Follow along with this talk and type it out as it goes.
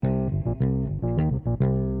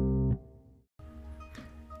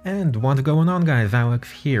And what's going on, guys? Alex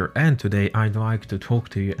here, and today I'd like to talk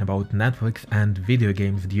to you about Netflix and video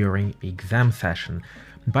games during exam session.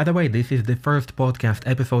 By the way, this is the first podcast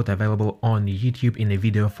episode available on YouTube in a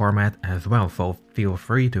video format as well, so feel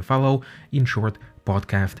free to follow. In short,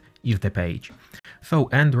 podcast is the page. So,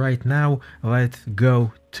 and right now, let's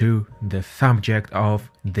go to the subject of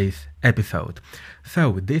this episode.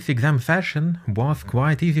 So, this exam session was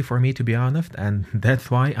quite easy for me, to be honest, and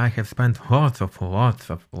that's why I have spent lots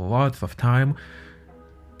of time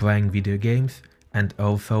playing video games and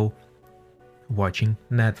also watching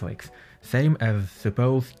Netflix. Same as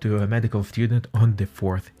supposed to a medical student on the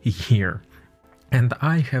 4th year. And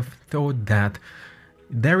I have thought that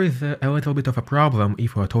there is a little bit of a problem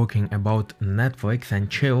if we're talking about Netflix and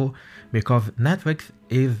chill, because Netflix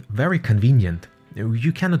is very convenient.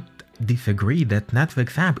 You cannot disagree that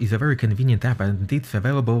Netflix app is a very convenient app and it's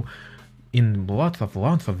available in lots of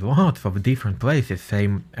different places,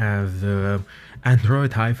 same as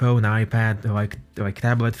Android, iPhone, iPad, like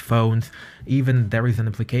tablets, phones. Even there is an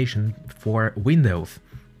application for Windows,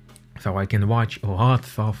 so I can watch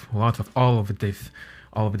lots of all of this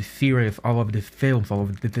series, all of these films, all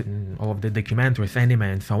of the documentaries, anime,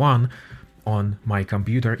 and so on my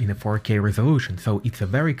computer in a 4K resolution. So it's a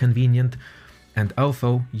very convenient, and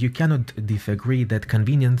also you cannot disagree that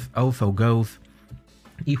convenience also goes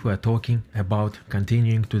if we're talking about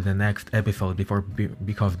continuing to the next episode,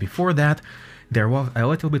 because before that there was a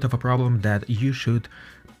little bit of a problem that you should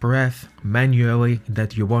press manually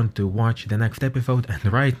that you want to watch the next episode,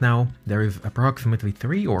 and right now there is approximately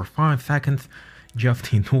 3 or 5 seconds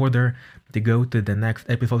just in order to go to the next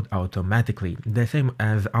episode automatically. The same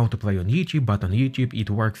as autoplay on YouTube, but on YouTube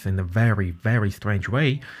it works in a very strange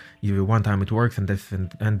way. One time it works and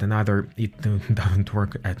another it doesn't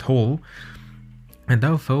work at all. And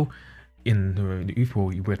also, if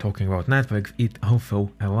we're talking about Netflix, it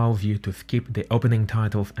also allows you to skip the opening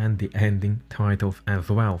titles and the ending titles as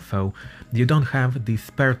well. So you don't have the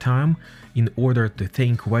spare time in order to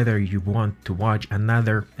think whether you want to watch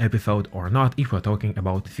another episode or not, if we're talking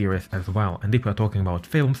about series as well. And if we're talking about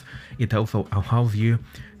films, it also allows you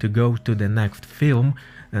to go to the next film,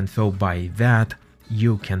 and so by that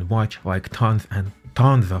you can watch like tons and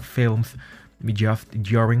tons of films just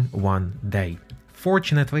during one day.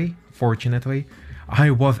 Fortunately,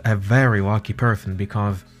 I was a very lucky person,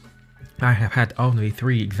 because I have had only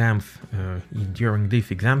 3 exams during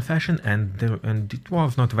this exam session, and it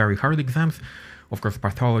was not very hard exams. Of course,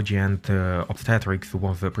 pathology and obstetrics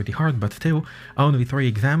was pretty hard, but still only 3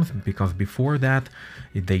 exams, because before that,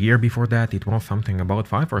 the year before that, it was something about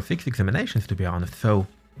 5 or 6 examinations, to be honest. So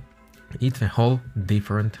it's a whole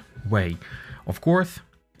different way. Of course,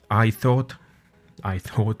 I thought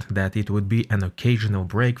that it would be an occasional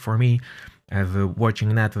break for me as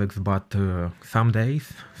watching Netflix, but some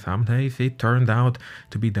days it turned out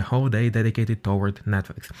to be the whole day dedicated toward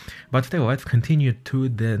Netflix. But still, let's continue to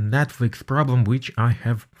the Netflix problem, which I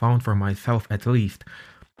have found for myself at least.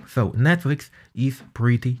 So Netflix is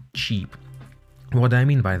pretty cheap. What do I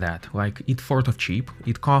mean by that? Like, it's sort of cheap.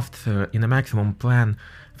 It costs in a maximum plan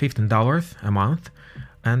 $15 a month,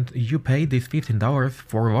 and you pay this $15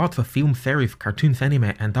 for lots of film series, cartoons,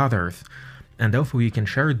 anime, and others. And also you can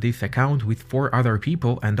share this account with 4 other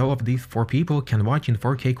people, and all of these 4 people can watch in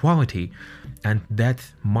 4K quality. And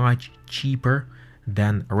that's much cheaper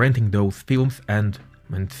than renting those films and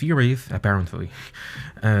series, apparently,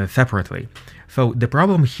 separately. So the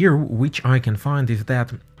problem here, which I can find, is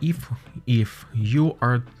that if you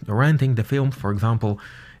are renting the films, for example,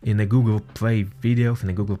 in a Google Play Videos, in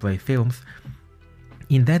a Google Play Films,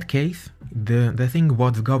 in that case, the thing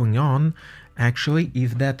what's going on actually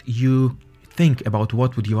is that you think about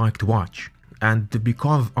what would you like to watch. And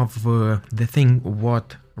because of the thing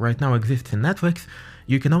what right now exists in Netflix,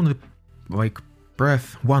 you can only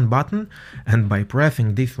press one button, and by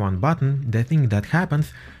pressing this one button, the thing that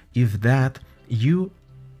happens is that you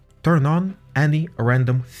turn on any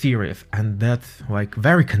random series, and that's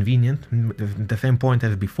very convenient, the same point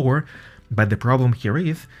as before. But the problem here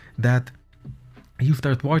is that you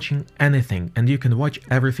start watching anything, and you can watch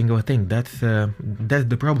every single thing. That's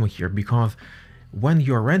the problem here, because when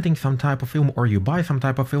you're renting some type of film or you buy some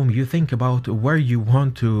type of film, you think about where you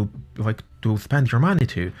want to spend your money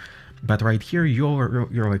to. But right here,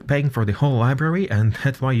 you're paying for the whole library, and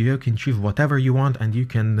that's why you can choose whatever you want, and you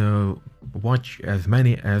can watch as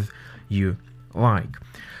many as you like.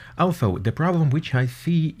 Also, the problem which I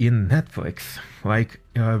see in Netflix,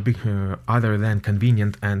 other than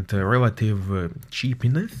convenient and relative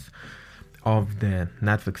cheapness of the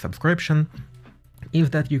Netflix subscription, is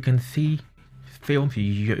that you can see films,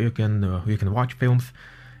 you can watch films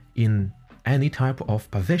in any type of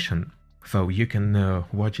position. So you can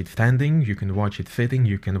watch it standing, you can watch it sitting,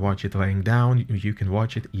 you can watch it laying down, you can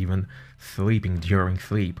watch it even sleeping during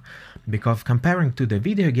sleep. Because comparing to the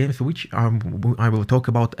video games, which I will talk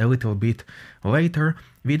about a little bit later,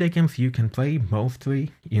 video games you can play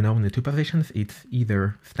mostly in only two positions. It's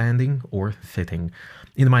either standing or sitting.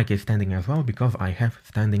 In my case, standing as well, because I have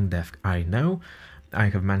standing desk. I know I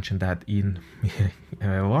have mentioned that in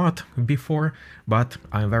a lot before, but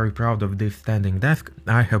I'm very proud of this standing desk.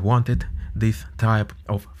 I have wanted this type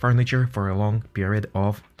of furniture for a long period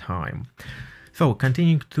of time. So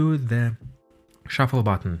continuing to the shuffle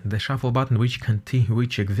button. The shuffle button which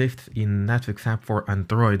exists in Netflix app for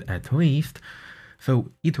Android at least. So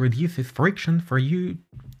it reduces friction for you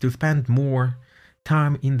to spend more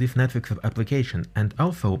time in this Netflix application. And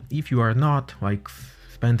also, if you are not like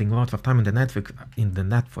spending lots of time in the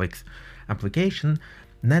Netflix application,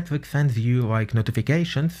 Netflix sends you like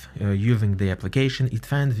notifications using the application. It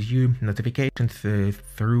sends you notifications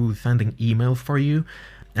through sending emails for you,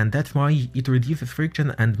 and that's why it reduces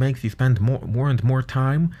friction and makes you spend more and more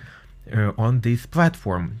time on this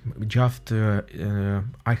platform. Just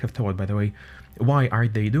I have thought, by the way, why are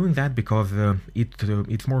they doing that? Because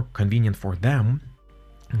it's more convenient for them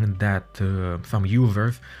that some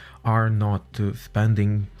users are not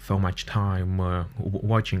spending so much time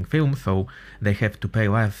watching films, so they have to pay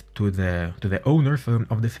less to the owners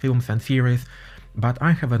of these films and series. But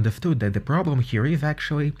I have understood that the problem here is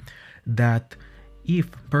actually that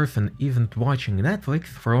if person isn't watching Netflix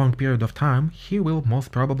for a long period of time, he will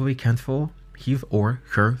most probably cancel his or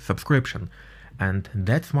her subscription. And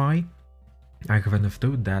that's why I have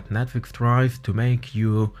understood that Netflix tries to make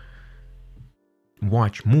you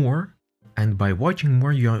watch more, and by watching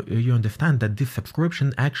more you understand that this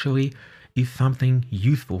subscription actually is something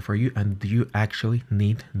useful for you and you actually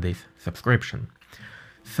need this subscription.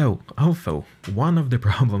 So also one of the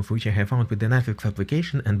problems which I have found with the Netflix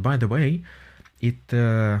application, and by the way,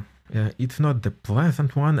 it's not the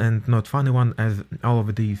pleasant one and not funny one as all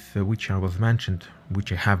of these which I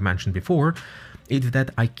have mentioned before, is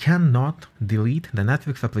that I cannot delete the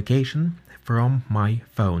Netflix application from my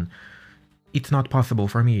phone. It's not possible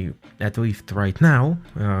for me, at least right now,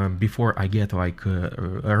 before I get like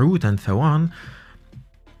a root and so on.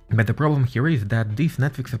 But the problem here is that this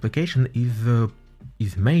Netflix application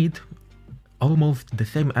is made almost the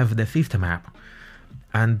same as the system app,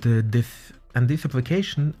 and this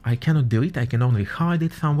application I cannot delete. I can only hide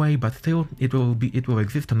it some way, but still it will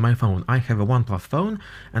exist on my phone. I have a OnePlus phone,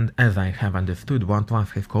 and as I have understood,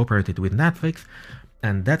 OnePlus has cooperated with Netflix.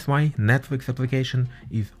 And that's why Netflix application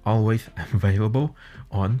is always available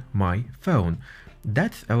on my phone.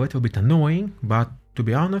 That's a little bit annoying, but to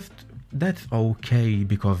be honest, that's okay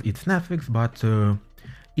because it's Netflix, but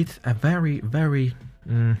it's a very, very,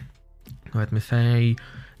 let me say,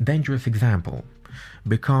 dangerous example.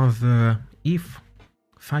 Because if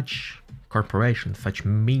such corporations, such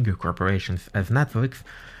mega corporations as Netflix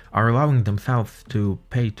are allowing themselves to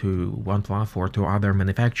pay to OnePlus or to other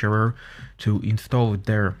manufacturer to install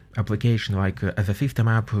their application like as a system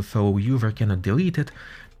app so user cannot delete it,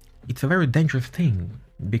 it's a very dangerous thing,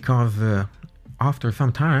 because after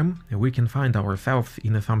some time we can find ourselves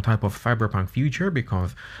in some type of cyberpunk future,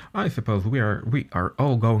 because I suppose we are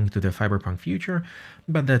all going to the cyberpunk future,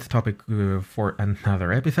 but that's topic for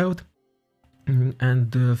another episode.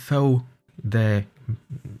 And so the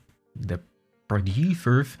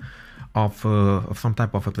producers of some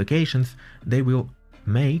type of applications, they will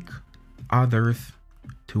make others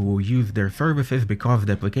to use their services because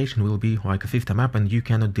the application will be like a system app and you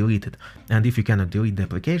cannot delete it. And if you cannot delete the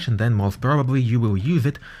application, then most probably you will use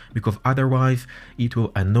it, because otherwise it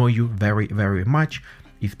will annoy you very, very much,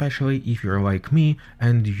 especially if you're like me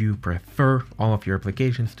and you prefer all of your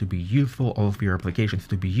applications to be useful, all of your applications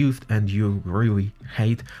to be used, and you really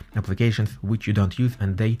hate applications which you don't use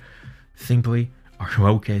and they simply are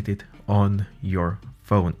located on your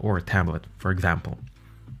phone or tablet, for example.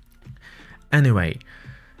 Anyway,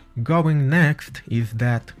 going next is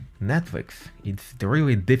that Netflix, it's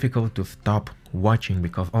really difficult to stop watching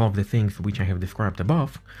because all of the things which I have described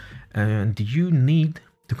above, and you need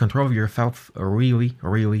to control yourself really,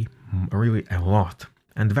 really, really a lot.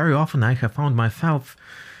 And very often I have found myself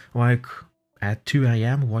like at 2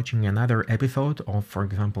 a.m. watching another episode of, for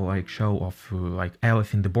example, like show of like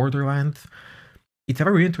Alice in the Borderlands. It's a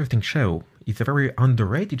very interesting show. It's a very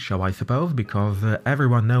underrated show, I suppose, because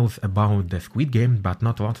everyone knows about the Squid Game, but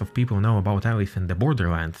not lots of people know about Alice in the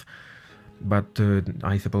Borderlands. But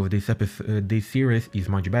I suppose this series is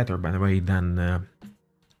much better, by the way, than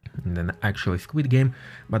than actually Squid Game,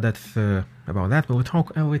 but that's about that we'll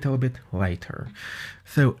talk a little bit later.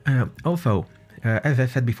 So also, as I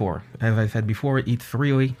said before, it's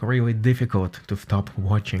really difficult to stop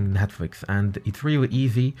watching Netflix, and it's really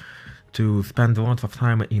easy to spend lots of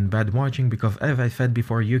time in bed watching, because as I said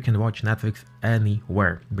before, you can watch Netflix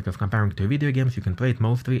anywhere, because comparing to video games, you can play it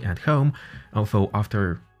mostly at home. Also,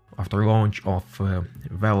 after launch of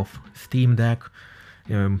Valve Steam Deck,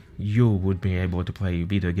 you would be able to play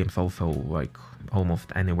video games also like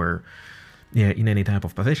almost anywhere, in any type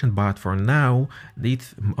of position, but for now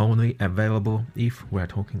it's only available if we're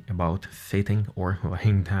talking about sitting or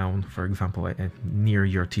laying down, for example, near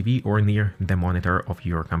your TV or near the monitor of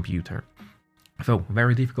your computer. So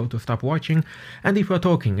very difficult to stop watching. And if we're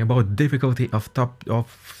talking about difficulty of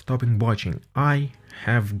stopping watching, I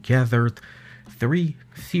have gathered 3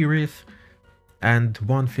 series and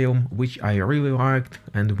 1 film which I really liked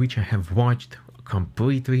and which I have watched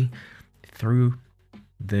completely through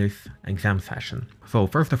this exam session. So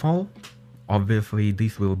first of all, obviously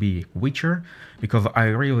this will be Witcher, because I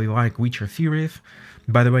really like Witcher series.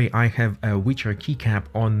 By the way, I have a Witcher keycap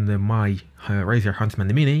on my Razer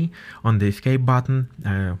Huntsman Mini on the escape button,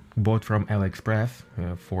 bought from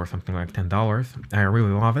AliExpress for something like $10. I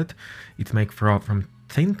really love it. It's made from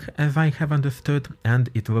zinc, as I have understood, and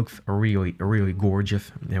it looks really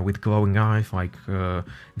gorgeous, with glowing eyes, like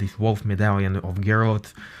this wolf medallion of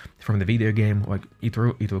Geralt from the video game. Like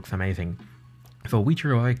it looks amazing. So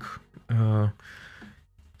Witcher,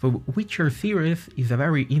 Witcher series is a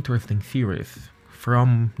very interesting series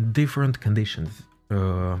from different conditions,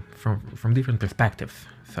 from different perspectives.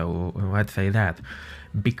 So let's say that.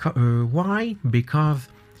 Why? Because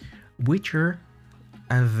Witcher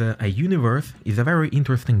as a universe is a very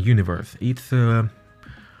interesting universe. It's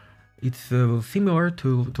similar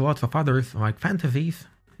to lots of others, like fantasies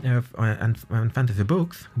and fantasy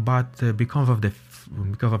books, but because of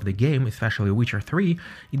the game, especially Witcher 3,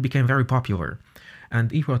 it became very popular.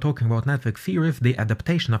 And if we're talking about Netflix series, the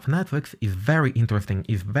adaptation of Netflix is very interesting,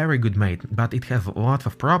 is very good made, but it has lots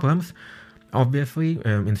of problems, obviously,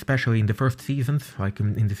 especially in the first seasons, like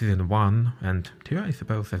in the season 1 and 2, I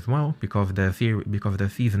suppose, as well, because the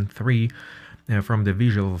season 3, from the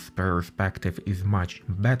visuals perspective, is much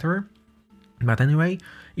better. But anyway,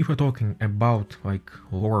 if we're talking about like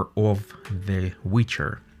lore of The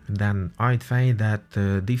Witcher, then I'd say that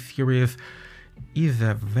this series is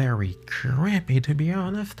very crappy, to be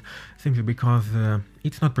honest, simply because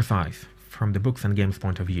it's not precise from the books and games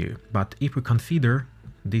point of view. But if we consider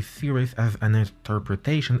this series as an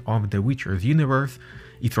interpretation of The Witcher's universe,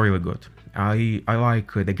 it's really good. I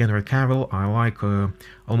like the Henry Cavill, I like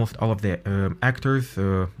almost all of the actors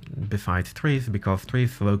besides Triss, because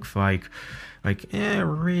Triss looks like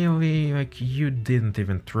really, like you didn't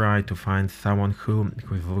even try to find someone who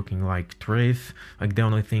is looking like Triss. Like the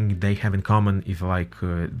only thing they have in common is like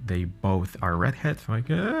they both are redheads. Like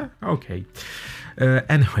okay.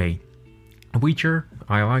 Anyway, Witcher,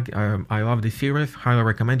 I love this series. Highly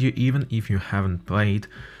recommend you, even if you haven't played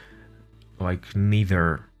like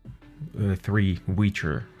neither 3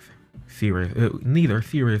 Witcher series, neither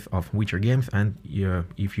series of Witcher games, and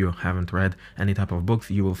if you haven't read any type of books,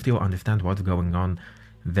 you will still understand what's going on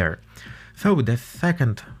there. So the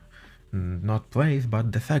second, not plays,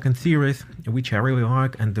 but the second series, which I really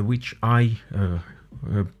like and which I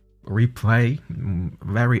replay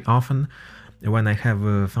very often when I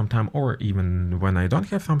have some time, or even when I don't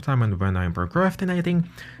have some time and when I'm procrastinating,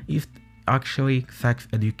 is actually Sex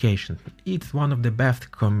Education. It's one of the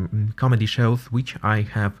best comedy shows which I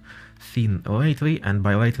have seen lately, and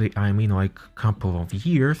by lately I mean like couple of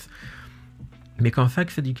years, because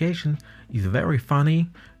Sex Education is very funny.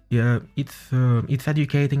 It's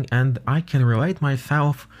educating, and I can relate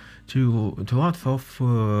myself to lots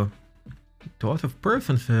of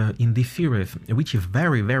persons in this series, which is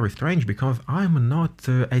very strange, because I'm not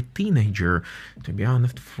a teenager, to be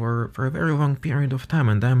honest, for a very long period of time,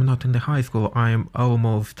 and I'm not in the high school. I'm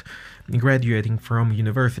almost graduating from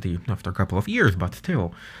university after a couple of years, but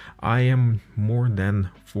still, I am more than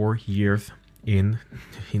 4 years in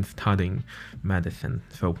studying medicine,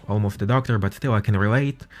 so almost a doctor, but still I can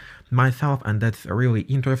relate myself, and that's really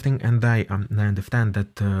interesting. And I understand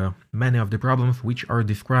that many of the problems which are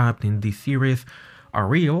described in this series are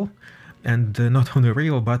real, and not only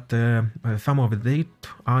real, but some of it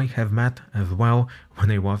I have met as well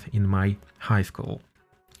when I was in my high school.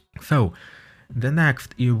 So the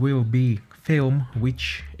next it will be film,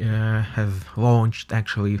 which has launched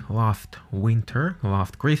actually last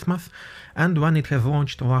Christmas, and when it has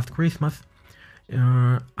launched last Christmas,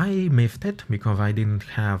 I missed it because I didn't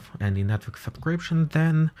have any Netflix subscription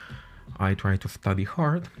then, I try to study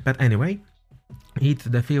hard. But anyway, it's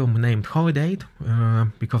the film named Holiday,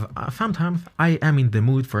 because sometimes I am in the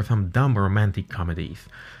mood for some dumb romantic comedies.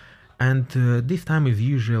 And this time is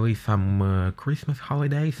usually some Christmas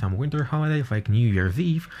holiday, some winter holidays like New Year's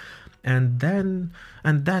Eve, and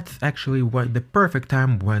that's actually the perfect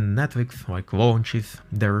time when Netflix like launches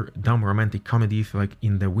their dumb romantic comedies like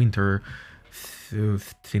in the winter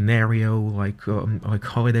scenario, like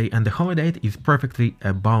holiday. And the holiday is perfectly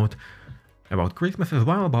about Christmas as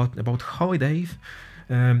well, about holidays,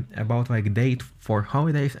 about like date for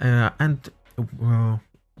holidays, and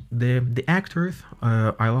the actors,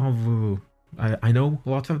 I love. I know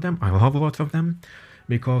lots of them. I love lots of them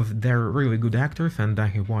because they're really good actors, and I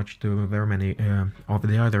have watched very many of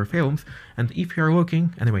the other films. And if you're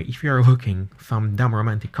looking, some dumb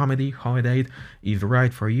romantic comedy, Holiday is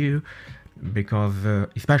right for you, because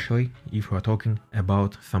especially if you are talking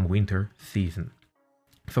about some winter season.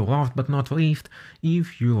 So last but not least,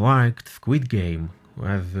 if you liked Squid Game,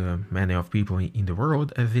 as many of people in the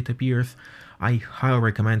world as it appears, I highly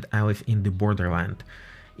recommend Alice in the Borderland.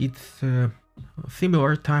 It's a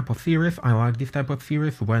similar type of series. I like this type of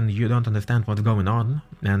series when you don't understand what's going on,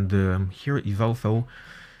 and here is also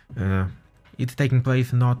it's taking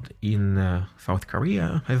place not in South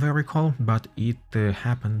Korea, as I recall, but it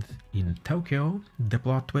happens in Tokyo, the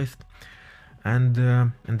plot twist. And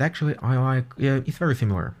actually I like, it's very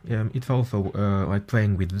similar. It's also like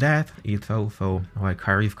playing with death. It's also like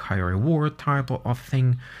high risk, high reward type of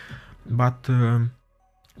thing. But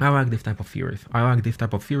I like this type of series. I like this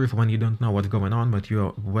type of series when you don't know what's going on, but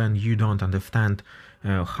when you don't understand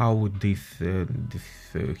how this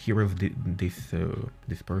hero,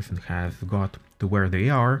 this person has got to where they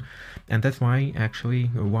are. And that's why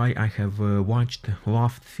why I have watched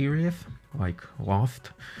Lost series, like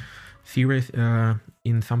Lost series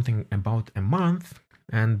in something about a month,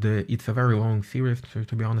 and it's a very long series,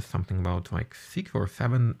 to be honest, something about like 6 or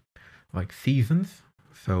 7 like seasons,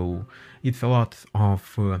 so it's a lot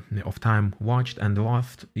of time watched. And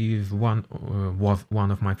Lost is was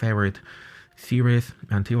one of my favorite series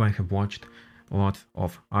until I have watched lots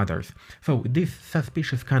of others. So this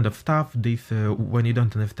suspicious kind of stuff, this when you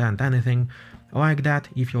don't understand anything like that,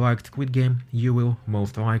 if you liked Squid Game, you will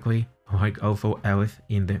most likely like also Alice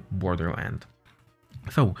in the Borderland.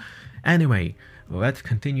 So anyway, let's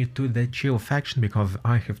continue to the chill section, because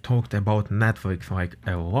I have talked about Netflix like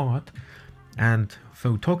a lot. And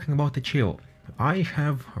so talking about the chill, I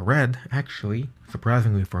have read, actually,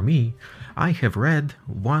 surprisingly for me, I have read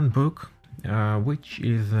one book which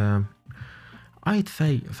is I'd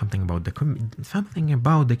say something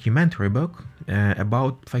about documentary book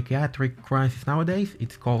about psychiatric crisis nowadays.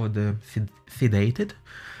 It's called Sedated.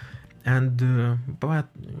 And but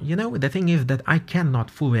you know, the thing is that I cannot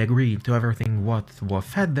fully agree to everything what was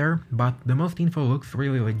said there, but the most info looks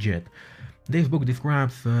really legit. This book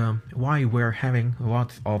describes why we're having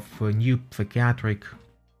lots of new psychiatric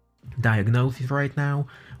diagnoses right now,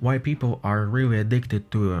 why people are really addicted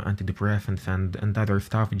to antidepressants and other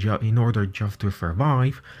stuff in order just to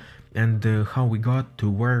survive, and how we got to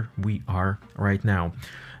where we are right now.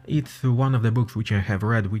 It's one of the books which I have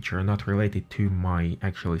read which are not related to my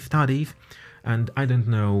actual studies, and I don't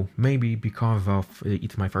know, maybe because of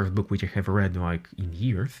it's my first book which I have read like in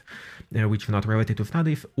years, which is not related to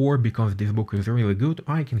studies, or because this book is really good,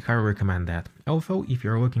 I can highly recommend that. Also, if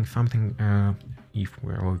you're looking something, if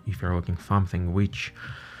you're looking something which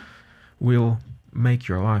will make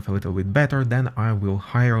your life a little bit better, then I will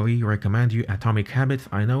highly recommend you Atomic Habits.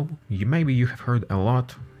 I know maybe you have heard a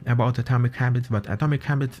lot about Atomic Habits, but Atomic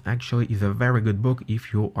Habits actually is a very good book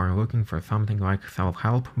if you are looking for something like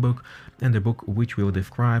self-help book, and a book which will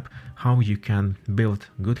describe how you can build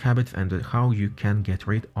good habits and how you can get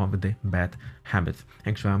rid of the bad habits.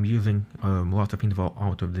 Actually, I'm using lots of info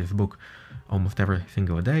out of this book almost every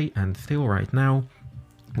single day, and still right now,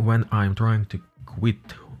 when I'm trying to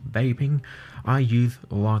quit vaping, I use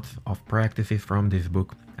lots of practices from this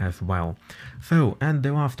book as well. So, and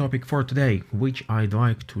the last topic for today, which I'd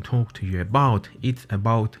like to talk to you about, it's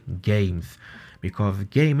about games, because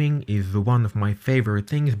gaming is one of my favorite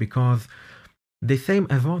things, because the same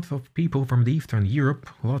as lots of people from the Eastern Europe,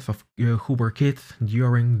 lots of who were kids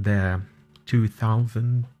during the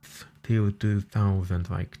 2000s till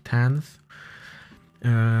 2010s,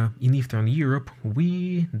 in Eastern Europe,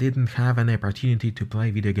 we didn't have any opportunity to play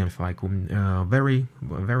video games, like very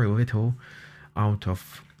little out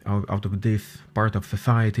of this part of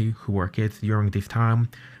society who were kids during this time.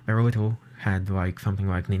 Very little had like something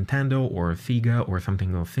like Nintendo or Sega or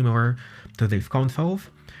something similar to these consoles.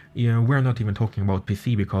 We're not even talking about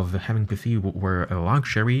PC, because having PC were a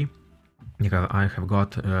luxury because I have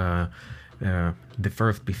got the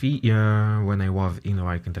first PC when I was in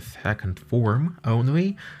the second form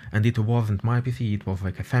only, and it wasn't my PC, it was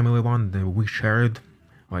like a family one that we shared,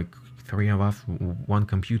 like 3 of us, one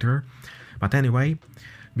computer. But anyway,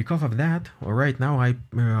 because of that, right now I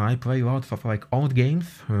play lots of like old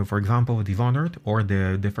games, for example Dishonored or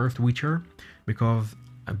the first Witcher, because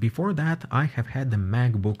before that I have had the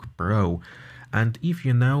MacBook Pro. And if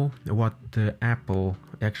you know what Apple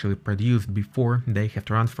actually produced before they have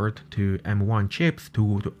transferred to M1 chips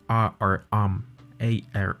to ARM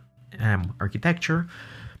architecture,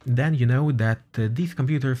 then you know that these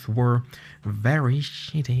computers were very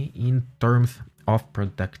shitty in terms of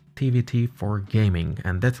productivity for gaming,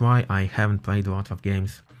 and that's why I haven't played lots of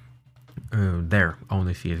games there,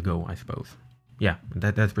 only CSGO, I suppose. Yeah,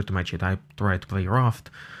 that's pretty much it. I tried to play Rust,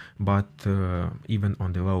 but even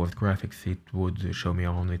on the lowest graphics it would show me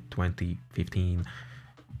only 2015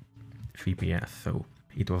 FPS, so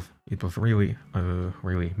it was really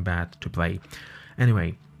really bad to play.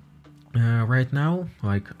 Anyway, right now,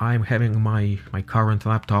 like, I'm having my current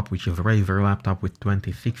laptop, which is a Razer laptop with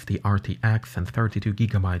 2060 RTX and 32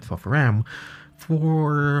 gigabytes of RAM,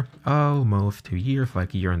 for almost 2 years,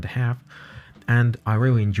 like a year and a half, and I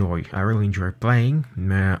really enjoy playing.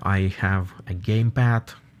 I have a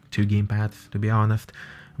gamepad, 2 gamepads to be honest,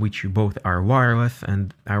 which both are wireless,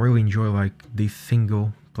 and I really enjoy like these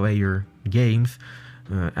single player games,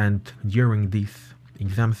 and during this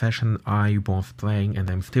exam session I was playing, and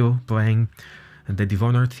I'm still playing, the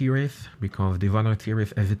Dishonored series, because Dishonored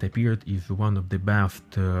series as it appeared is one of the best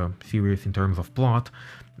series in terms of plot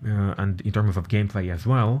and in terms of gameplay as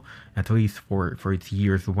well, at least for its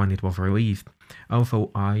years when it was released. Also,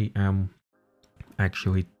 I am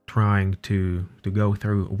actually trying to go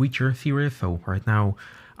through Witcher series, so right now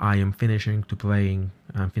I am finishing playing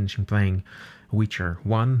Witcher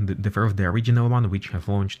 1, the original one, which has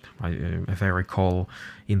launched, as I recall,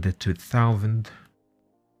 in the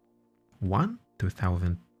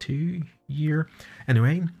 2002 year.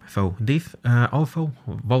 Anyway, so this also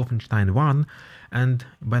Wolfenstein 1, and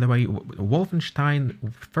by the way,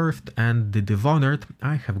 Wolfenstein first and the Dishonored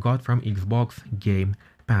I have got from Xbox Game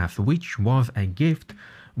Pass, which was a gift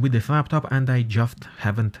with this laptop, and I just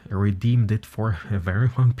haven't redeemed it for a very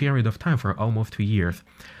long period of time, for almost 2 years.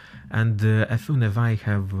 And as soon as I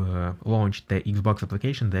have launched the Xbox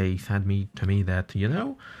application, they sent to me that, you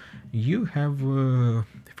know, you have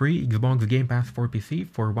free Xbox Game Pass for PC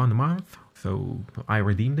for 1 month. So I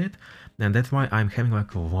redeemed it, and that's why I'm having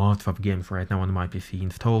like lots of games right now on my PC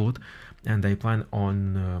installed, and I plan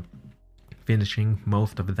on finishing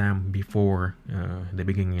most of them before the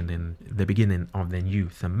beginning of the new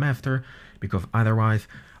semester, because otherwise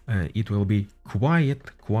it will be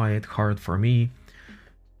quite hard for me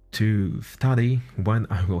to study when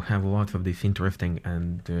I will have lots of these interesting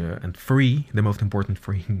and free, the most important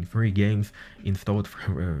free games installed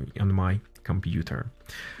on my computer.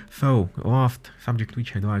 So last subject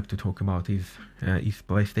which I'd like to talk about is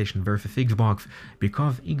PlayStation versus Xbox,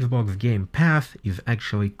 because Xbox Game Pass is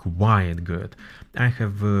actually quite good. I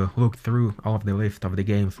have looked through all of the list of the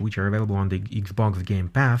games which are available on the Xbox Game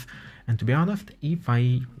Pass, and to be honest, if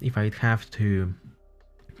I'd have to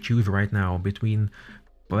choose right now between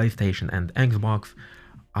PlayStation and Xbox,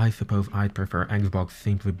 I suppose I'd prefer Xbox,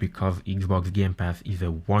 simply because Xbox Game Pass is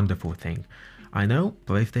a wonderful thing. I know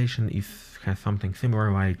PlayStation has something similar,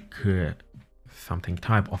 like something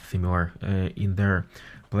type of similar in their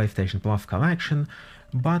PlayStation Plus collection,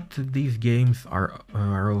 but these games are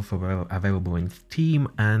also available in Steam,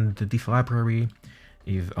 and this library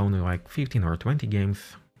is only like 15 or 20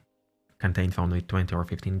 games, contains only 20 or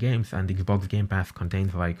 15 games, and Xbox Game Pass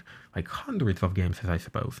contains like hundreds of games, I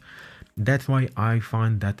suppose. That's why I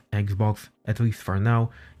find that Xbox, at least for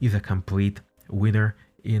now, is a complete winner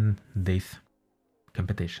in this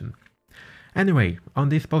competition. Anyway, on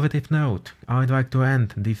this positive note, I'd like to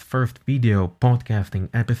end this first video podcasting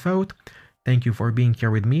episode. Thank you for being here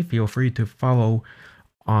with me. Feel free to follow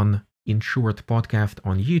on InShort Podcast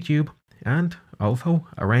on YouTube, and also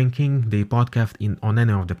ranking the podcast on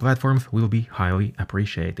any of the platforms will be highly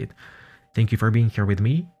appreciated. Thank you for being here with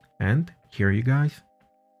me, and hear you guys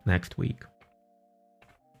next week.